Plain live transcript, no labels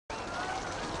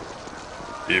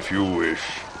If you wish.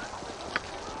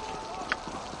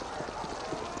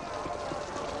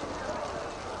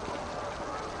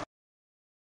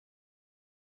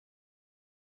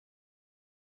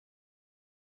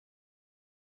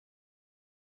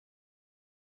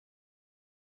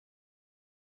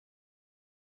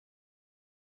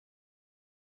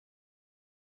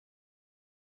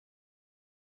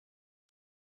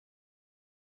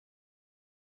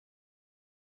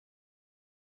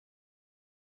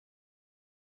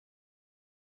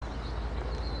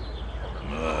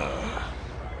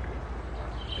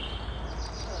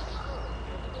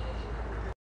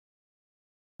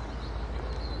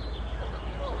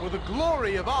 For the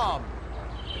glory of arms.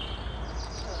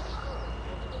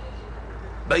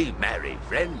 Be merry,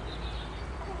 friend.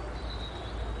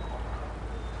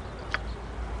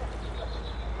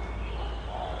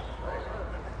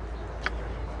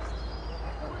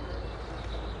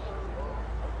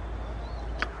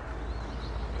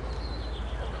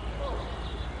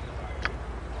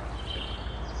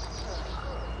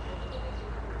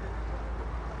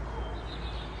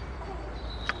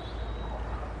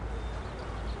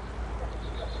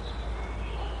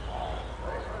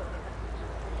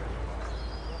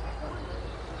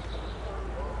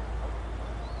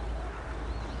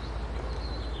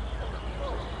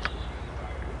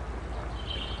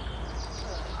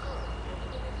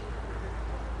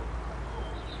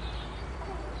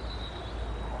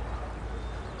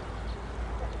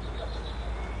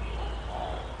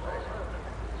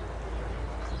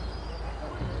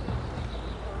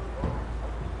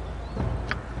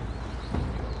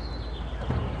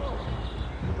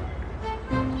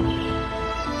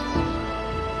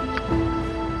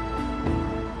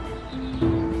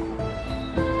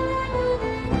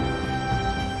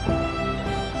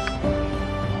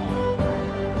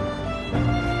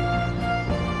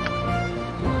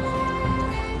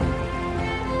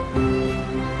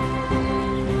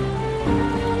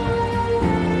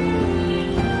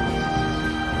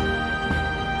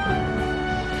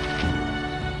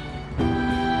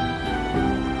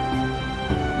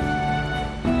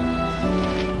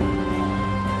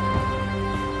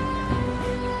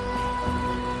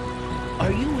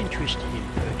 Are you interested in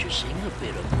purchasing a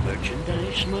bit of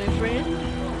merchandise, my friend?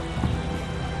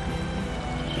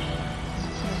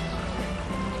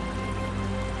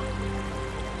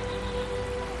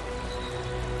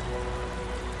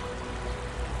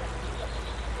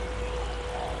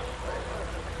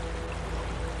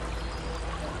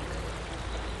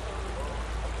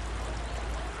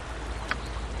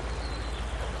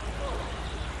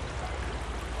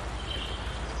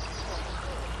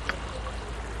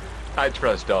 I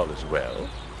trust all is well.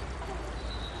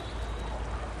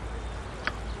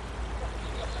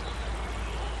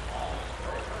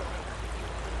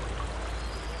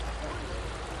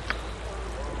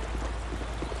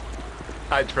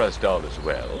 I trust all is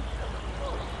well.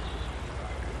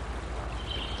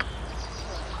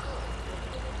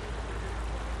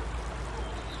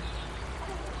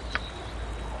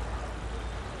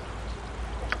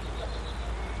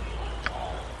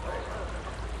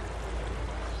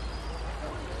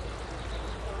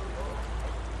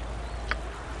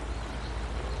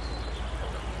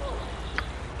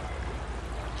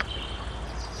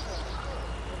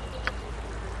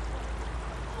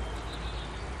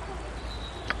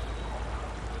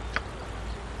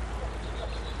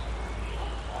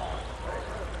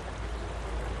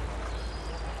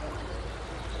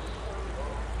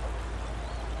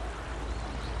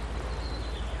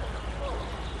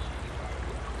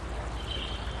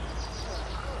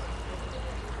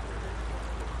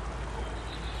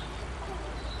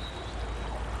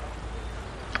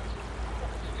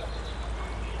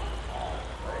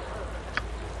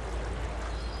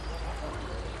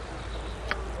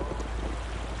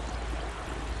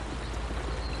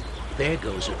 There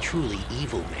goes a truly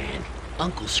evil man.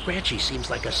 Uncle Scratchy seems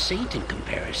like a saint in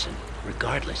comparison.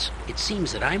 Regardless, it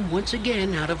seems that I'm once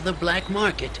again out of the black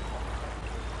market.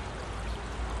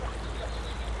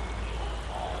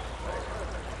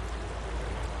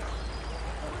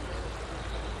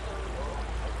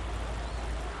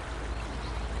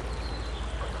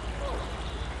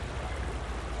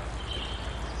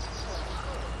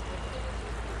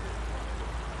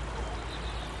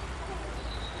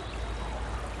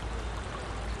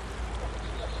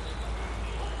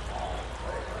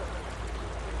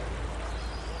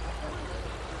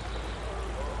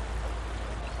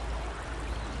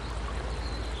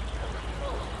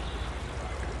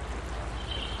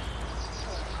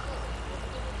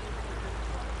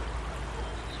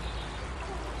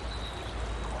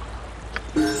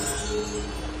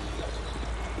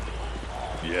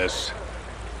 Yes.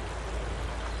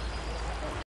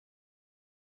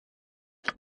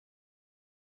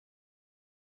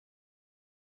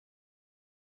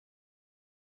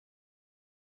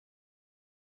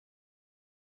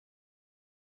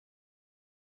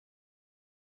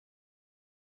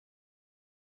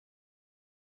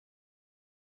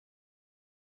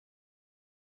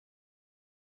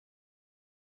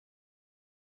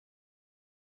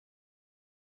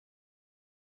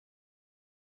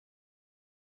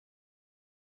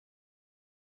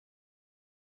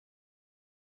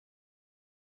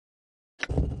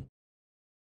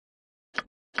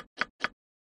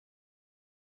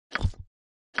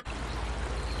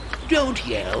 Don't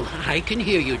yell. I can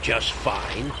hear you just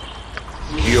fine.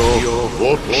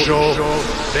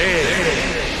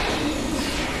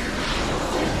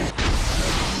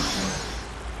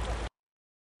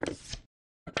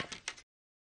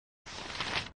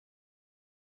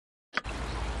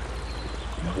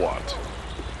 What?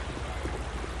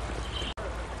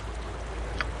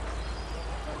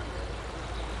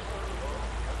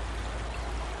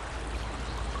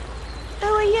 Who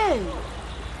are you?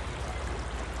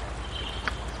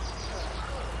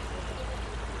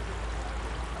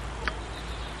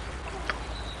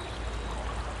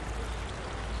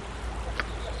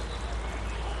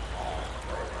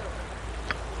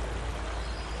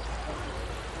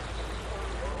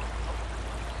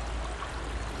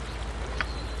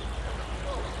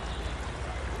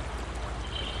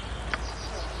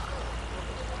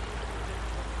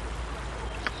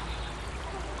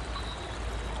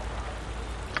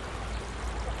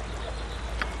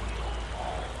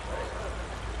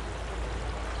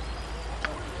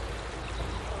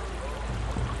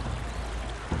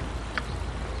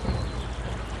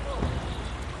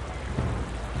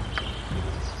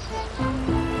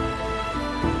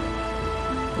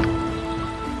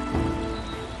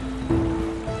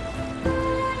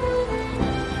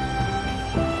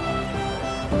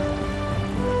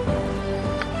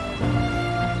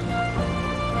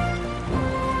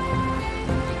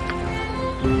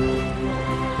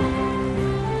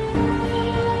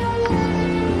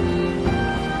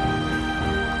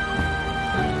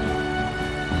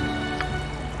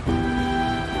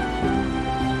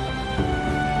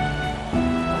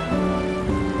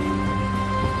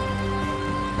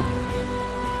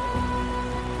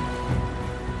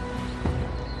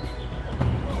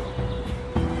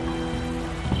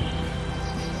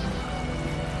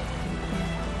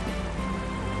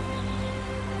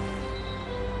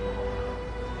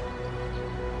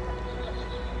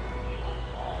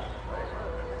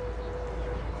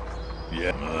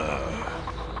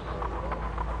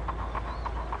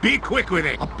 Be quick with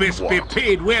it. Abyss be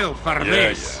paid well for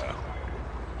this.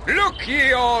 Look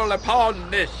ye all upon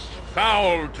this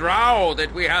foul drow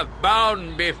that we have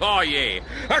bound before ye.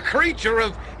 A creature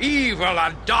of evil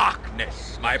and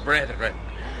darkness, my brethren.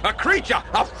 A creature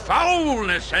of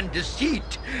foulness and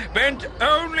deceit, bent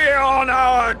only on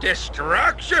our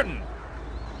destruction.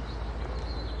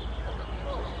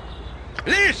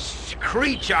 This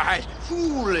creature has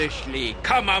foolishly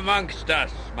come amongst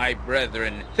us, my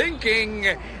brethren,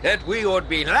 thinking that we would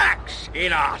be lax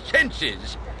in our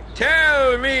senses.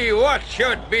 Tell me what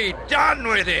should be done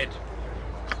with it.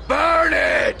 Burn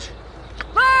it!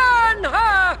 Burn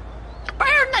her!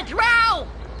 Burn the drow!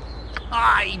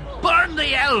 Aye, burn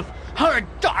the elf! Her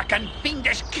dark and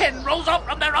fiendish kin rose up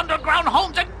from their underground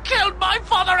homes and killed my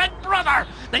father and brother!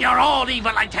 They are all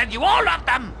evil, I tell you, all of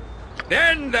them!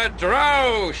 Then the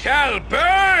drow shall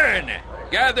burn!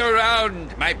 Gather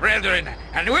round, my brethren,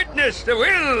 and witness the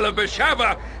will of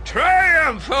Beshaba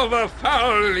triumph over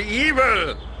foul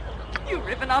evil! You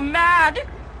Riven are mad!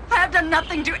 I have done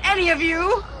nothing to any of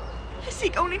you! I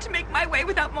seek only to make my way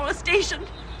without molestation.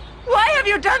 Why have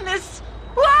you done this?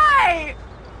 Why?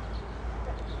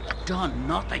 Done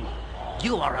nothing?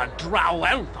 You are a drow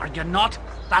elf, are you not?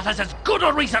 That is as good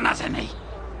a reason as any.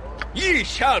 Ye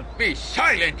shall be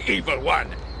silent, evil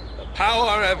one! The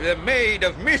power of the Maid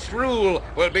of Misrule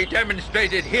will be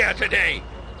demonstrated here today.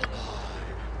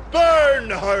 Burn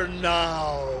her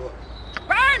now!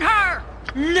 Burn her!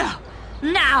 No!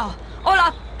 Now!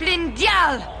 Olaf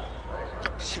Glindial!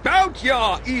 Spout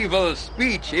your evil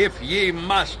speech if ye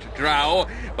must, drow,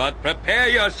 but prepare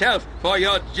yourself for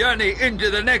your journey into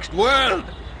the next world.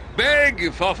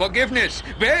 Beg for forgiveness,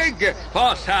 beg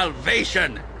for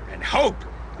salvation, and hope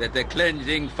that the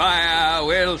cleansing fire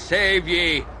will save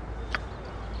ye.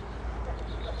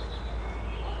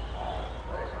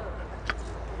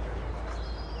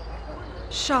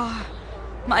 Shar,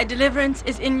 my deliverance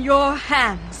is in your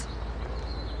hands.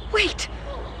 Wait!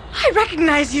 I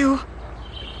recognize you!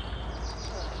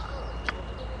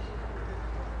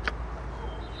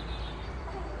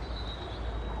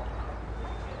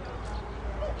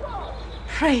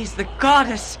 Praise the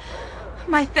goddess!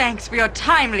 My thanks for your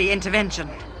timely intervention.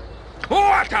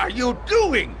 What are you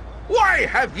doing? Why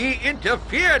have ye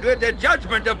interfered with the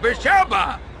judgment of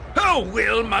Beshaba? Her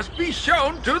will must be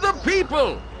shown to the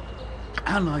people.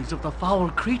 Allies of the foul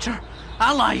creature,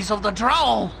 allies of the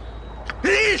drow.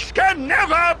 This can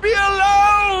never be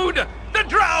allowed! The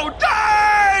drow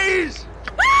dies!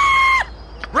 Ah!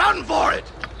 Run for it!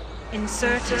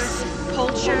 Incertus,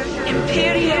 Pulcher,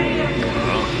 Imperium.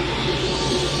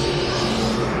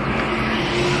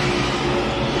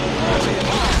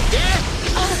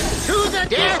 To the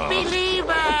death be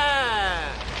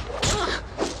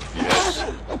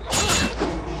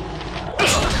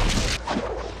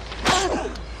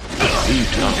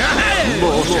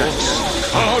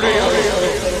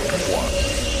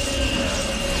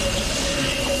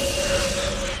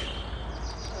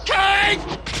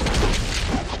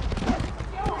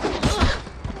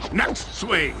Next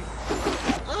swing.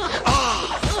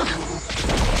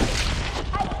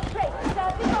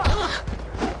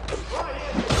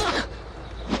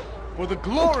 For the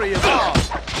glory of all.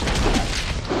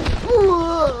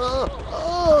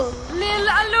 Lil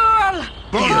Alul!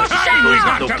 Both time we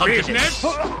got the business.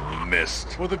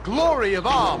 Missed. For the glory of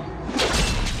all.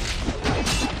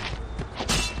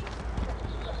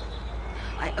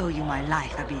 I owe you my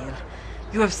life, Abil.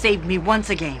 You have saved me once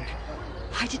again.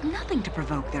 I did nothing to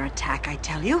provoke their attack, I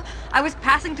tell you. I was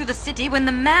passing through the city when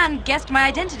the man guessed my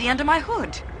identity under my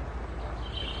hood.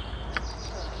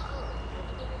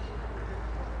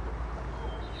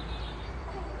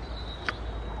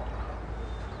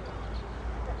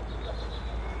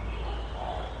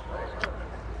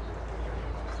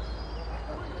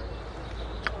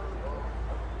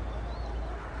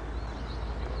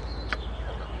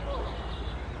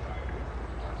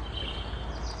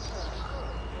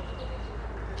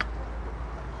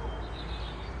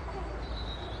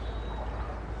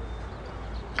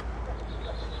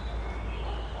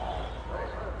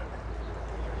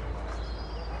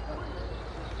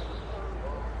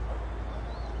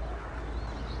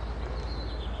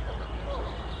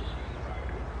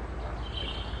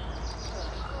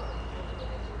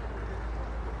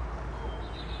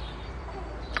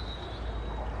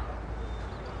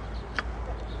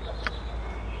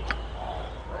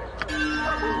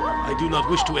 I do not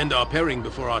wish to end our pairing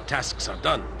before our tasks are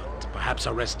done, but perhaps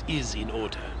our rest is in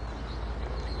order.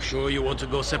 Sure you want to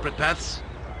go separate paths?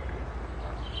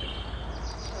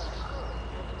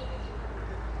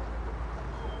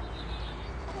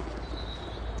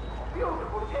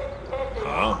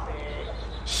 Huh?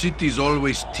 Cities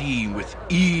always teem with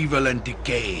evil and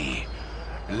decay.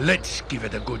 Let's give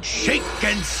it a good shake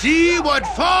and see what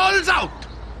falls out!